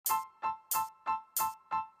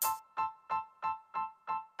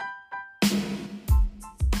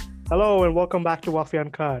Hello and welcome back to Wafi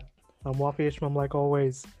Uncut. I'm Wafi Ishmam like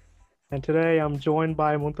always, and today I'm joined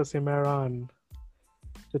by Muntasir Mehran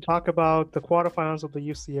to talk about the quarterfinals of the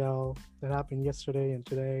UCL that happened yesterday and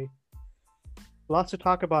today. Lots to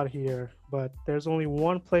talk about here, but there's only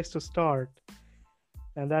one place to start,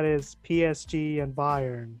 and that is PSG and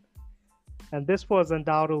Bayern. And this was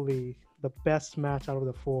undoubtedly the best match out of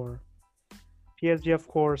the four. PSG, of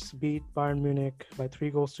course, beat Bayern Munich by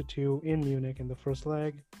 3-2 in Munich in the first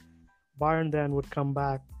leg. Bayern then would come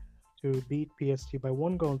back to beat PSG by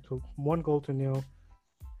one goal to nil,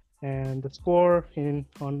 and the score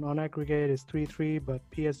on aggregate is 3-3. But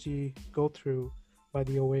PSG go through by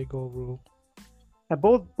the away goal rule. And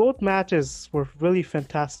both matches were really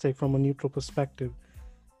fantastic from a neutral perspective.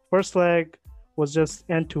 First leg was just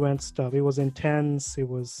end-to-end stuff. It was intense. It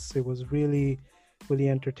was really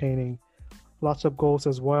entertaining. Lots of goals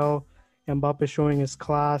as well. Mbappe showing his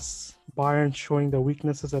class, Bayern showing their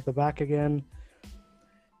weaknesses at the back again.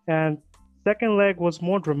 And second leg was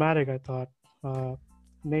more dramatic, I thought.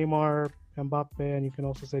 Neymar, Mbappe, and you can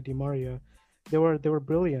also say Di Maria, they were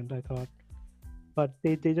brilliant, I thought. But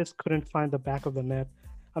they just couldn't find the back of the net.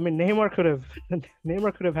 I mean, Neymar could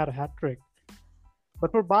have had a hat trick.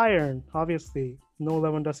 But for Bayern, obviously, no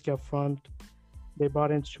Lewandowski up front. They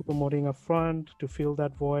brought in Choupo-Moting up front to fill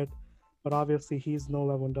that void. But obviously, he's no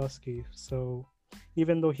Lewandowski. So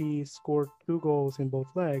even though he scored 2 goals in both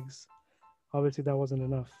legs, obviously that wasn't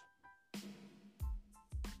enough.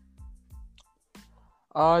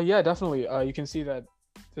 Yeah, definitely. You can see that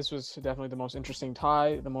this was definitely the most interesting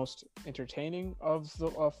tie, the most entertaining of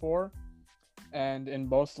the four. And in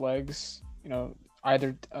both legs,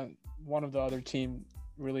 either one of the other team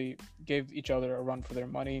really gave each other a run for their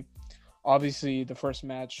money. Obviously, the first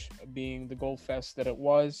match being the goal fest that it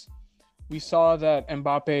was. We saw that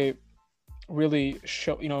Mbappe really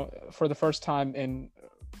for the first time in,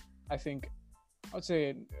 I think, I would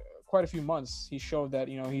say quite a few months, he showed that,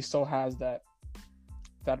 he still has that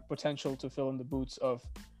potential to fill in the boots of,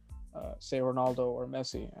 say, Ronaldo or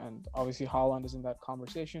Messi. And obviously Haaland is in that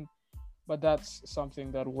conversation, but that's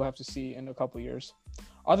something that we'll have to see in a couple of years.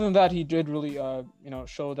 Other than that, he did really,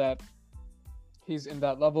 show that he's in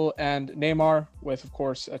that level. And Neymar with, of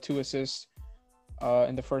course, 2 assists.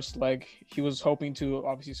 In the first leg, he was hoping to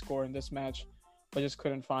obviously score in this match, but just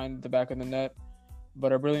couldn't find the back of the net.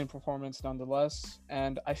 But a brilliant performance nonetheless.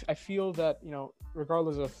 And I feel that,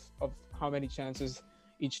 regardless of how many chances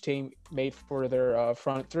each team made for their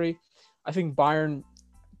front three, I think Bayern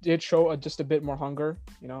did show just a bit more hunger,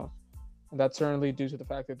 and that's certainly due to the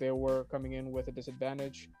fact that they were coming in with a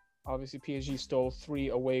disadvantage. Obviously, PSG stole 3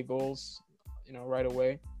 away goals, right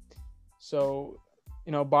away. So,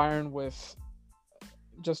 Bayern with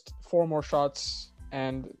just 4 more shots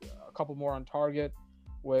and a couple more on target,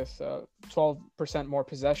 with 12% more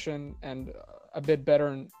possession and a bit better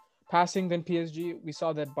in passing than PSG. We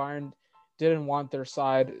saw that Bayern didn't want their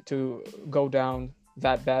side to go down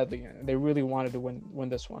that badly. They really wanted to win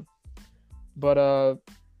this one. But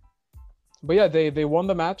yeah, they won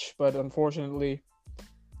the match, but unfortunately,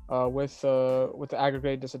 with the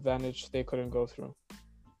aggregate disadvantage, they couldn't go through.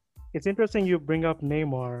 It's interesting you bring up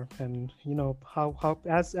Neymar and how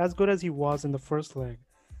as good as he was in the first leg.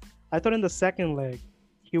 I thought in the second leg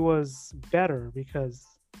he was better because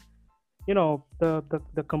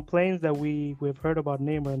the complaints that we've heard about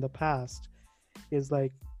Neymar in the past is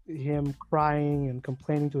like him crying and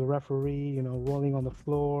complaining to the referee, rolling on the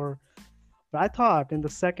floor. But I thought in the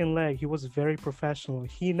second leg he was very professional.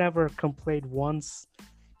 He never complained once.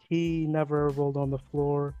 He never rolled on the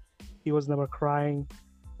floor. He was never crying.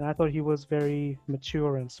 And I thought he was very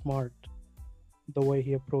mature and smart the way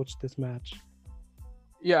he approached this match.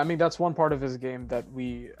 Yeah, I mean, that's one part of his game that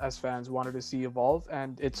we as fans wanted to see evolve,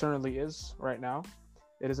 and it certainly is right now.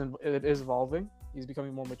 It is evolving. He's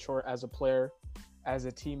becoming more mature as a player, as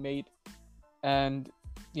a teammate, and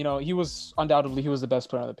he was the best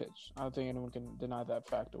player on the pitch. I don't think anyone can deny that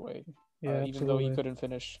fact away. Yeah, even though he couldn't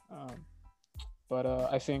finish. But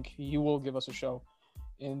I think he will give us a show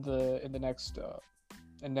in the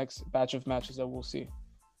next batch of matches that we'll see.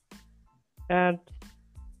 And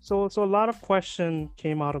so a lot of questions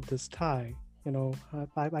came out of this tie.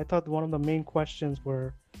 I thought one of the main questions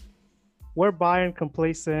were Bayern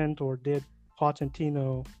complacent, or did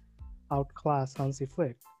Pochettino outclass Hansi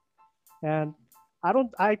Flick? And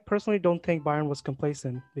I personally don't think Bayern was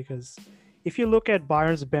complacent, because if you look at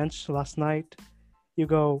Bayern's bench last night, you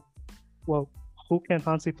go, well, who can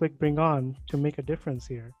Hansi Flick bring on to make a difference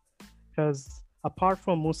here? Because apart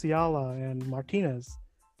from Musiala and Martinez,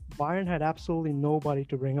 Bayern had absolutely nobody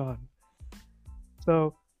to bring on.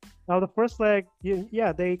 So now the first leg,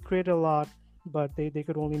 they created a lot. but they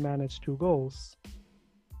could only manage 2 goals.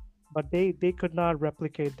 But they could not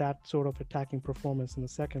replicate that sort of attacking performance in the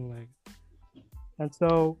second leg. And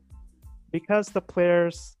so, because the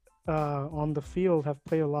players on the field have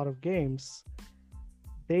played a lot of games,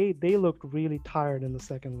 they looked really tired in the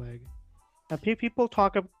second leg. And people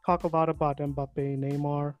talk about Mbappe,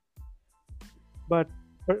 Neymar, but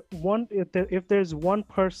if there's one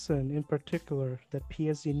person in particular that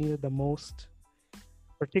PSG needed the most,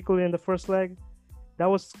 particularly in the first leg, that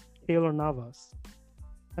was Keylor Navas.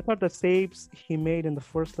 I thought the saves he made in the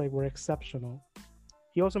first leg were exceptional.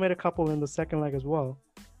 He also made a couple in the second leg as well,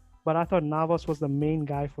 but I thought Navas was the main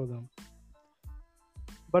guy for them.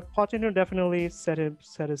 But Pochettino definitely set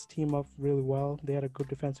his team up really well. They had a good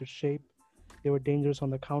defensive shape. They were dangerous on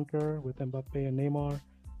the counter with Mbappe and Neymar.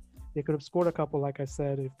 They could have scored a couple, like I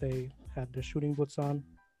said, if they had their shooting boots on.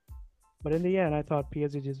 But in the end, I thought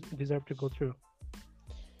PSG deserved to go through.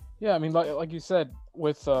 Yeah, I mean, like you said,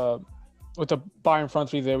 with the Bayern front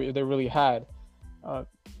three they really had,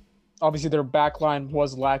 obviously their back line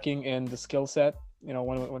was lacking in the skill set,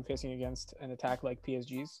 when facing against an attack like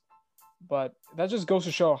PSG's. But that just goes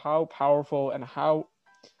to show how powerful and how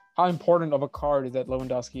important of a card that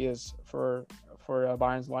Lewandowski is for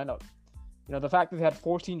Bayern's lineup. The fact that they had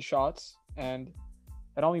 14 shots and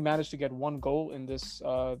had only managed to get 1 goal in this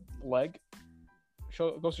leg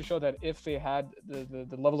goes to show that if they had the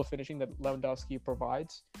level of finishing that Lewandowski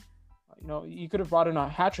provides, you could have brought in a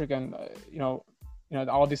hat trick. And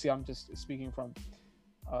obviously I'm just speaking from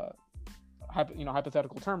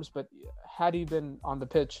hypothetical terms, but had he been on the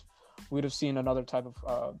pitch, we'd have seen another type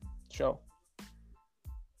of show.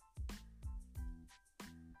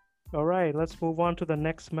 All right, let's move on to the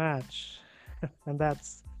next match, and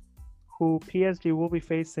that's who PSG will be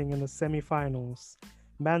facing in the semifinals.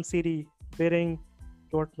 Man City beating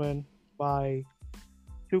Dortmund by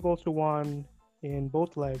 2-1 in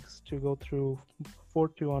both legs to go through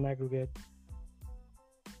 4-2 on aggregate.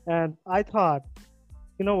 And I thought,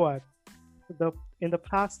 you know what? In the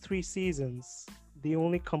past 3 seasons, the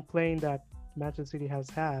only complaint that Manchester City has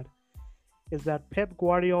had is that Pep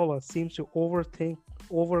Guardiola seems to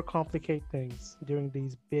overcomplicate things during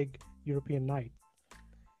these big European nights.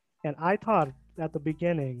 And I thought at the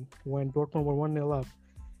beginning, when Dortmund were 1-0 up,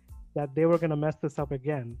 that they were going to mess this up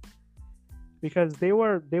again, because they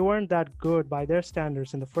weren't that good by their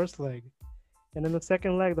standards in the first leg. And in the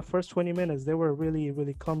second leg, the first 20 minutes, they were really,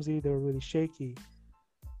 really clumsy. They were really shaky.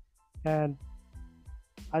 And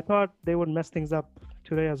I thought they would mess things up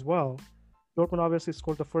today as well. Dortmund obviously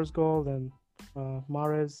scored the first goal, then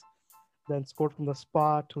Mahrez then scored from the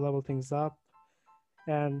spot to level things up.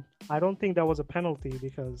 And I don't think that was a penalty,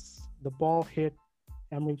 because the ball hit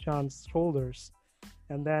Emre Can's shoulders,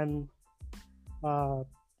 and then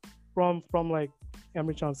from like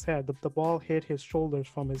Emre Can's head, the ball hit his shoulders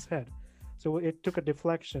from his head, so it took a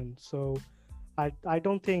deflection. So I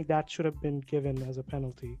don't think that should have been given as a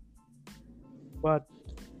penalty. But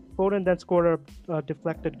Foden then scored a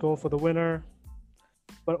deflected goal for the winner.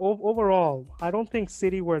 But overall, I don't think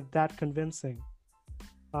City were that convincing.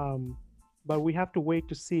 But we have to wait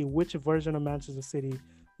to see which version of Manchester City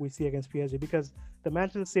we see against PSG, because the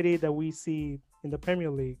Manchester City that we see in the Premier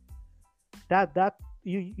League, that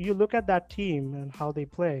you look at that team and how they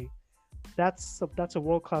play, that's a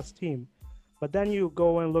world-class team. But then you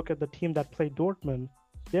go and look at the team that played Dortmund,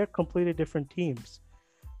 they're completely different teams.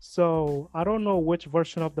 So I don't know which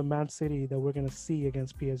version of the Man City that we're going to see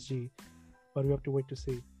against PSG, but we have to wait to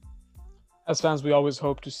see. As fans, we always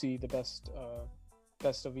hope to see the best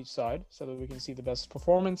of each side, so that we can see the best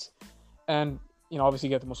performance and obviously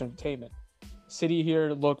get the most entertainment. City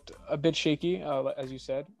here looked a bit shaky, as you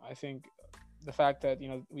said. I think the fact that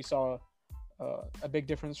we saw a big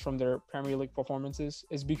difference from their Premier League performances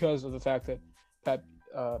is because of the fact that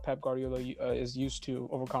Pep Guardiola is used to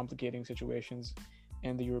overcomplicating situations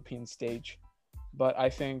in the European stage. But I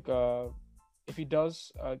think if he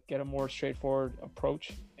does get a more straightforward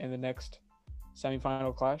approach in the next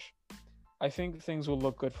semi-final clash, I think things will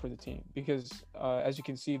look good for the team, because as you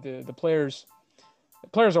can see, the players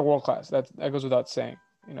are world class. That goes without saying.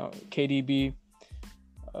 KDB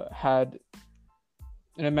had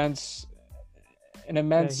an immense.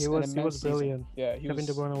 He was brilliant. Yeah, Kevin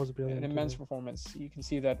De Bruyne was brilliant. An immense performance. You can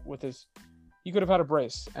see that with he could have had a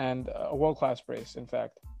brace, and a world class brace. In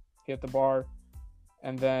fact, he hit the bar,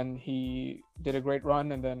 and then he did a great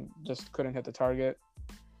run, and then just couldn't hit the target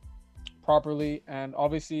properly. And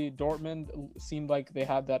obviously Dortmund seemed like they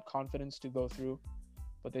had that confidence to go through,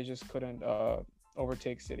 but they just couldn't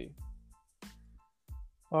overtake City.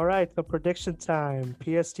 All right, so prediction time.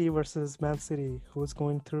 PSG versus Man City. Who's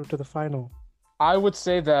going through to the final? I would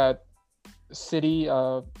say that City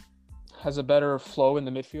has a better flow in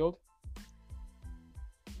the midfield,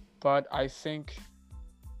 but I think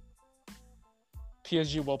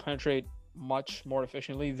PSG will penetrate much more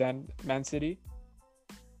efficiently than Man City,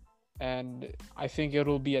 and I think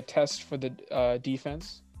it'll be a test for the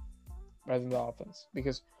defense rather than the offense,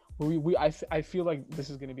 because I feel like this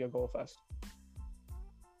is going to be a goal fest.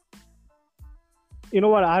 You know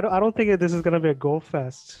what? I don't think this is going to be a goal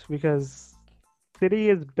fest because City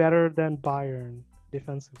is better than Bayern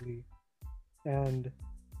defensively, and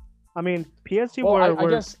I mean PSG Well,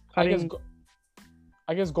 were cutting.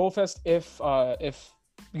 I guess goal fest if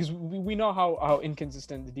because we know how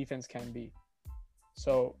inconsistent the defense can be,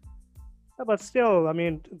 so. But still, I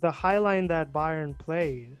mean, the high line that Bayern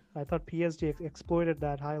played, I thought PSG exploited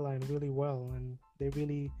that high line really well, and they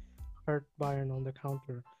really hurt Bayern on the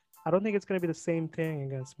counter. I don't think it's going to be the same thing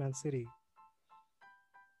against Man City.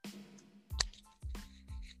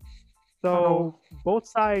 So both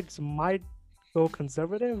sides might go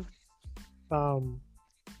conservative. I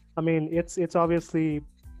mean, it's obviously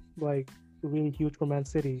like really huge for Man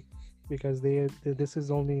City because this is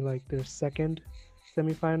only like their second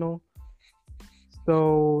semifinal.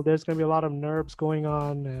 So there's going to be a lot of nerves going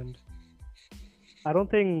on, and I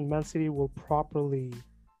don't think Man City will properly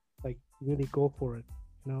like really go for it,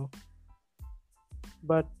 you know.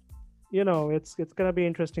 But you know, it's going to be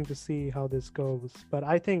interesting to see how this goes. But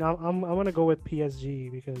I think I'm going to go with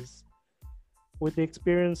PSG because with the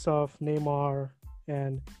experience of Neymar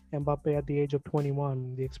and Mbappe at the age of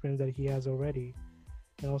 21, the experience that he has already,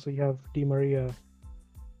 and also you have Di Maria.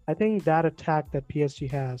 I think that attack that PSG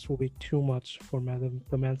has will be too much for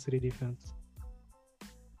the Man City defense.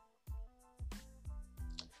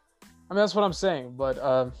 I mean, that's what I'm saying, but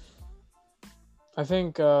I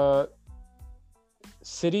think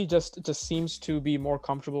City just seems to be more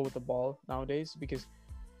comfortable with the ball nowadays because,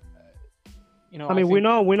 you know. I mean, we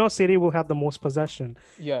know City will have the most possession.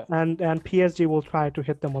 Yeah. And PSG will try to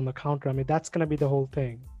hit them on the counter. I mean, that's gonna be the whole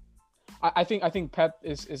thing. I think Pep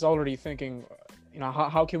is already thinking, you know,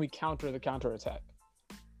 how can we counter the counter attack,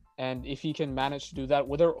 and if he can manage to do that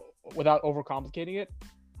without overcomplicating it,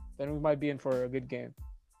 then we might be in for a good game.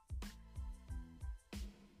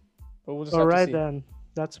 But we'll just all have right to see. Then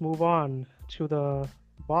let's move on to the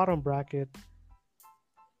bottom bracket.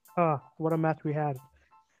 What a match we had!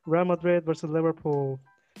 Real Madrid versus Liverpool.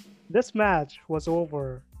 This match was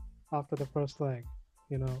over after the first leg.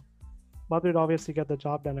 You know, Madrid obviously got the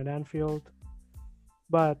job done at Anfield,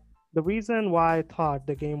 but the reason why I thought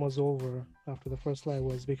the game was over after the first leg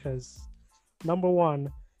was because, number one,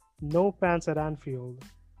 no fans at Anfield,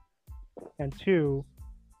 and two,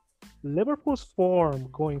 Liverpool's form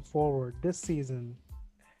going forward this season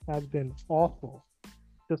has been awful,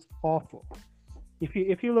 just awful.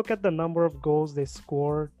 If you look at the number of goals they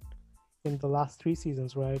scored in the last 3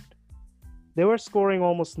 seasons, right? They were scoring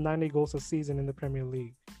almost 90 goals a season in the Premier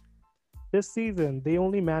League. This season, they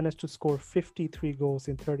only managed to score 53 goals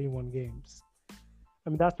in 31 games. I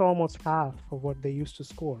mean, that's almost half of what they used to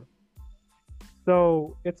score.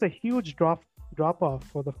 So it's a huge drop off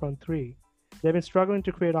for the front three. They've been struggling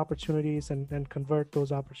to create opportunities and convert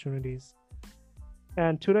those opportunities.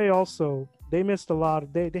 And today also, they missed a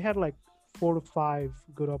lot. They had like 4 to 5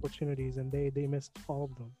 good opportunities, and they missed all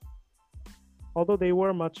of them. Although they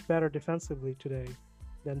were much better defensively today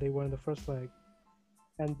than they were in the first leg.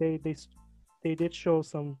 And they did show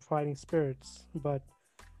some fighting spirits, but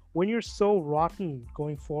when you're so rotten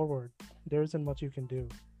going forward, there isn't much you can do.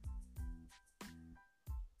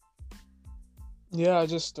 Yeah,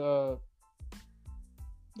 just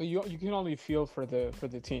you can only feel for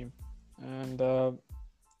the team, and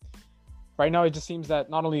right now it just seems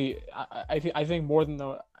that not only I think more than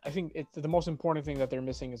it's the most important thing that they're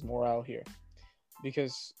missing is morale here,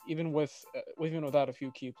 because even without a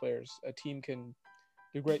few key players, a team can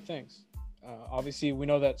do great things. Obviously, we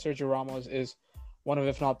know that Sergio Ramos is one of,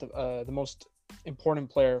 if not the most important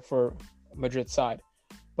player for Madrid's side,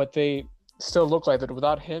 but they still look like that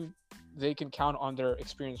without him, they can count on their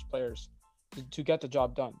experienced players to get the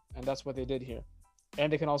job done, and that's what they did here.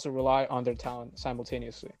 And they can also rely on their talent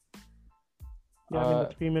simultaneously. Yeah, I mean,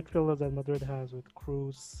 the three midfielders that Madrid has with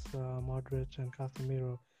Cruz, Modric, and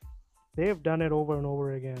Casemiro, they have done it over and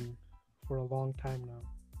over again for a long time now.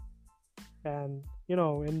 And you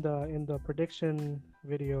know, in the prediction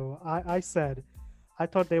video, I said I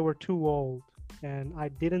thought they were too old, and I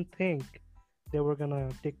didn't think they were gonna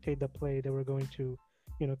dictate the play. They were going to,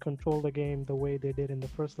 you know, control the game the way they did in the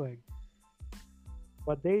first leg.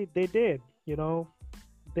 But they did, you know.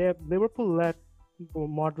 Liverpool let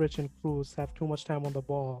Modric and Cruz have too much time on the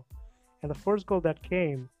ball, and the first goal that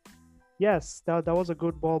came, Yes, that was a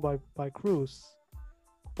good ball by Cruz,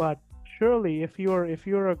 but surely if you're a if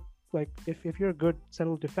you're a good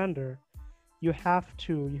central defender, you have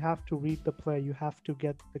to read the play. You have to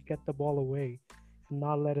get the ball away, and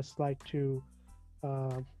not let it slide to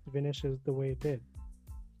Vinicius the way it did.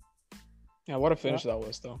 Yeah, what a Yeah. finish that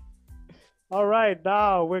was, though. All right,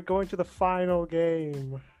 now we're going to the final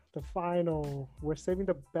game. The final. We're saving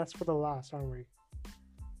the best for the last, aren't we?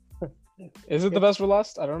 Is it the best for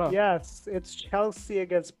last? I don't know. Yes, it's Chelsea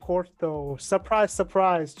against Porto. Surprise,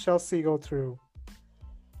 surprise! Chelsea go through.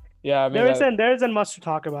 Yeah, I mean, There isn't much to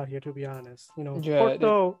talk about here, to be honest. Yeah,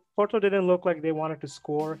 Porto didn't look like they wanted to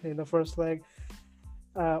score in the first leg,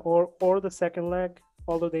 or the second leg.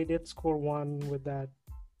 Although they did score one with that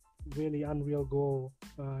really unreal goal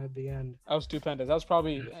at the end. that was stupendous. That was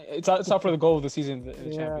probably it's up for the goal of the season in the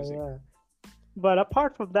Yeah, Champions League. yeah. But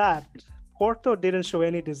apart from that, Porto didn't show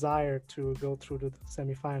any desire to go through to the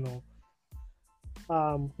semi-final.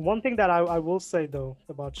 One thing that I will say though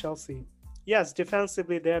about Chelsea, yes,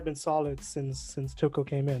 defensively they have been solid since Tuchel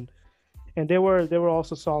came in, and they were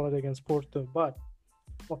also solid against Porto. But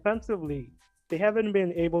offensively, they haven't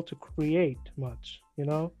been able to create much,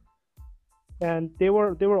 and they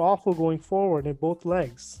were awful going forward in both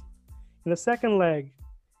legs. In the second leg,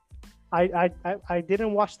 I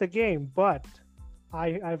didn't watch the game, but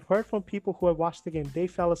I've heard from people who have watched the game, they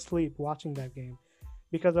fell asleep watching that game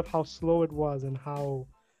because of how slow it was and how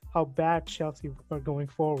bad Chelsea were going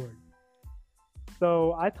forward.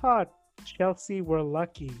 So I thought Chelsea were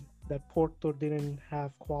lucky that Porto didn't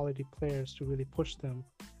have quality players to really push them.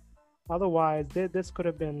 Otherwise, this could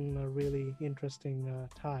have been a really interesting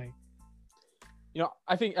tie.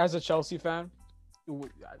 I think as a Chelsea fan,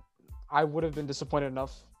 I would have been disappointed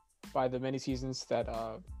enough by the many seasons that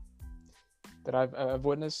I've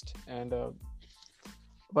witnessed, and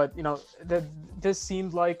but this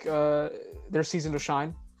seemed like their season to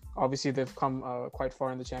shine. Obviously, they've come quite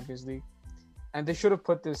far in the Champions League, and they should have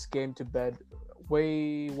put this game to bed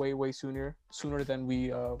way sooner than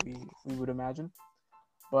we would imagine.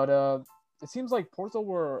 But it seems like Porto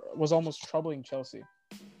was almost troubling Chelsea,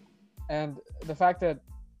 and the fact that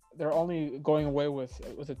they're only going away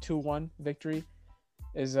with a 2-1 victory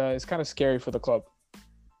is kind of scary for the club.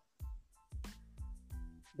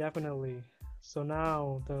 Definitely. So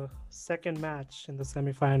now the second match in the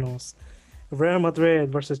semifinals, Real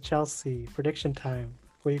Madrid versus Chelsea. Prediction time.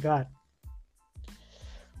 What you got?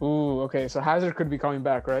 Ooh, okay. So Hazard could be coming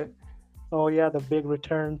back, right? Oh yeah, the big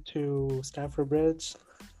return to Stamford Bridge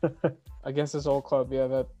against his old club. Yeah,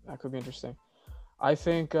 that could be interesting. I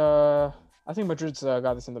think Madrid's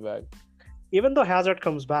got this in the bag. Even though Hazard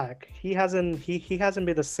comes back, he hasn't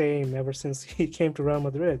been the same ever since he came to Real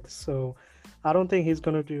Madrid. So I don't think he's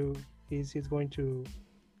going to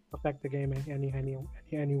affect the game in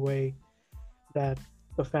any way that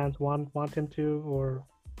the fans want him to, or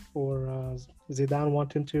Zidane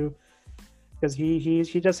want him to, because he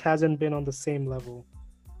just hasn't been on the same level.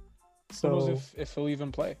 So who knows if he'll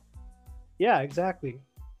even play? Yeah, exactly.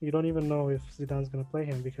 You don't even know if Zidane's going to play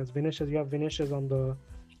him, because you have Vinicius on the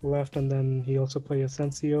left, and then he also plays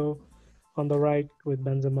Asensio on the right with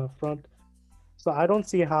Benzema up front. So I don't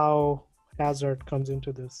see how Hazard comes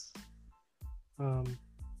into this.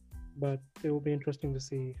 But it will be interesting to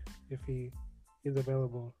see if he is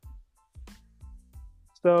available.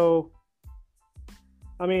 So,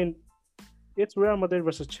 I mean, it's Real Madrid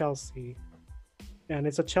versus Chelsea, and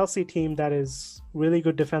it's a Chelsea team that is really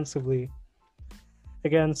good defensively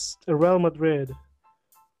against a Real Madrid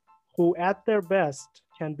who at their best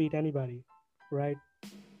can beat anybody, right?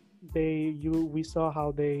 We saw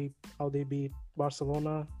how they beat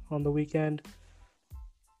Barcelona on the weekend.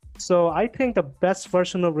 So I think the best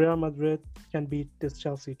version of Real Madrid can beat this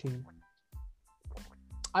Chelsea team.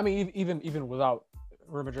 I mean, even without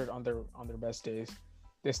Real Madrid on their best days,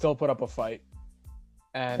 they still put up a fight.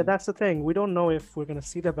 But that's the thing. We don't know if we're going to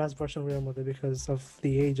see the best version of Real Madrid because of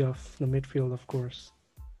the age of the midfield, of course.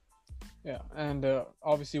 Yeah, and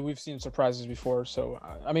obviously we've seen surprises before, so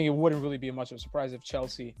I mean, it wouldn't really be much of a surprise if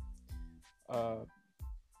Chelsea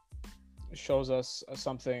shows us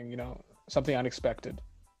something unexpected.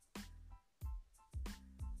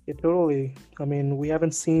 Yeah, totally. I mean, we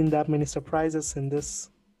haven't seen that many surprises in this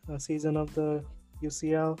season of the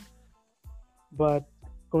UCL, but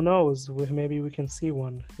who knows? Maybe we can see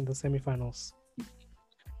one in the semifinals.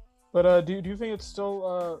 But do you think it's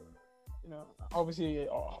still obviously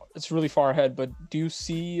it's really far ahead, but do you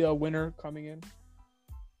see a winner coming in?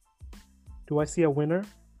 Do I see a winner?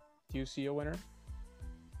 Do you see a winner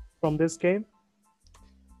from this game?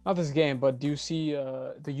 Not this game, but do you see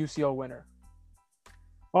the UCL winner?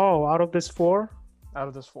 Oh, out of this four? Out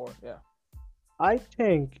of this four, yeah. I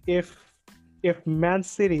think if Man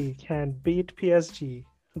City can beat PSG,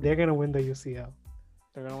 they're gonna win the UCL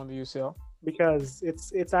They're gonna win the UCL. because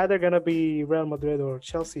it's either gonna be Real Madrid or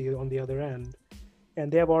Chelsea on the other end,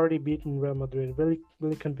 and they have already beaten Real Madrid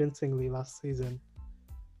really convincingly last season,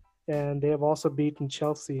 and they have also beaten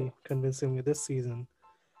Chelsea convincingly this season.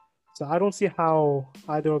 So I don't see how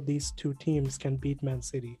either of these two teams can beat Man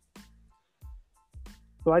City.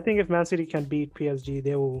 So I think if Man City can beat PSG,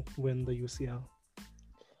 they will win the UCL.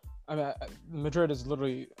 I mean, Madrid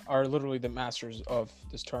are literally the masters of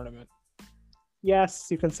this tournament. Yes,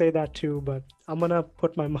 you can say that too, but I'm gonna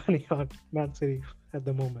put my money on Man City at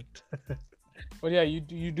the moment. But yeah,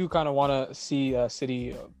 you do kind of want to see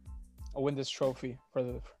City win this trophy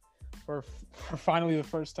for finally the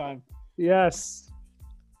first time. Yes,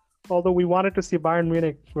 although we wanted to see Bayern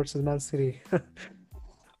Munich versus Man City,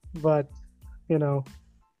 but no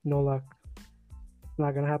luck. It's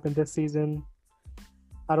not gonna happen this season.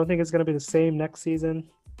 I don't think it's gonna be the same next season,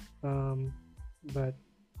 but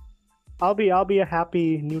I'll be a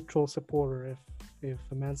happy neutral supporter if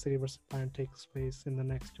the Man City versus Bayern takes place in the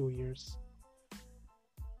next 2 years.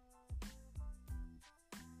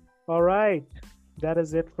 All right, that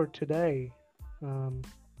is it for today.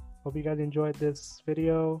 Hope you guys enjoyed this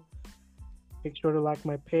video. Make sure to like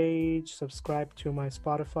my page, subscribe to my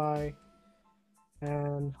Spotify,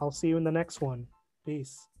 and I'll see you in the next one.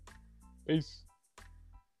 Peace. Peace.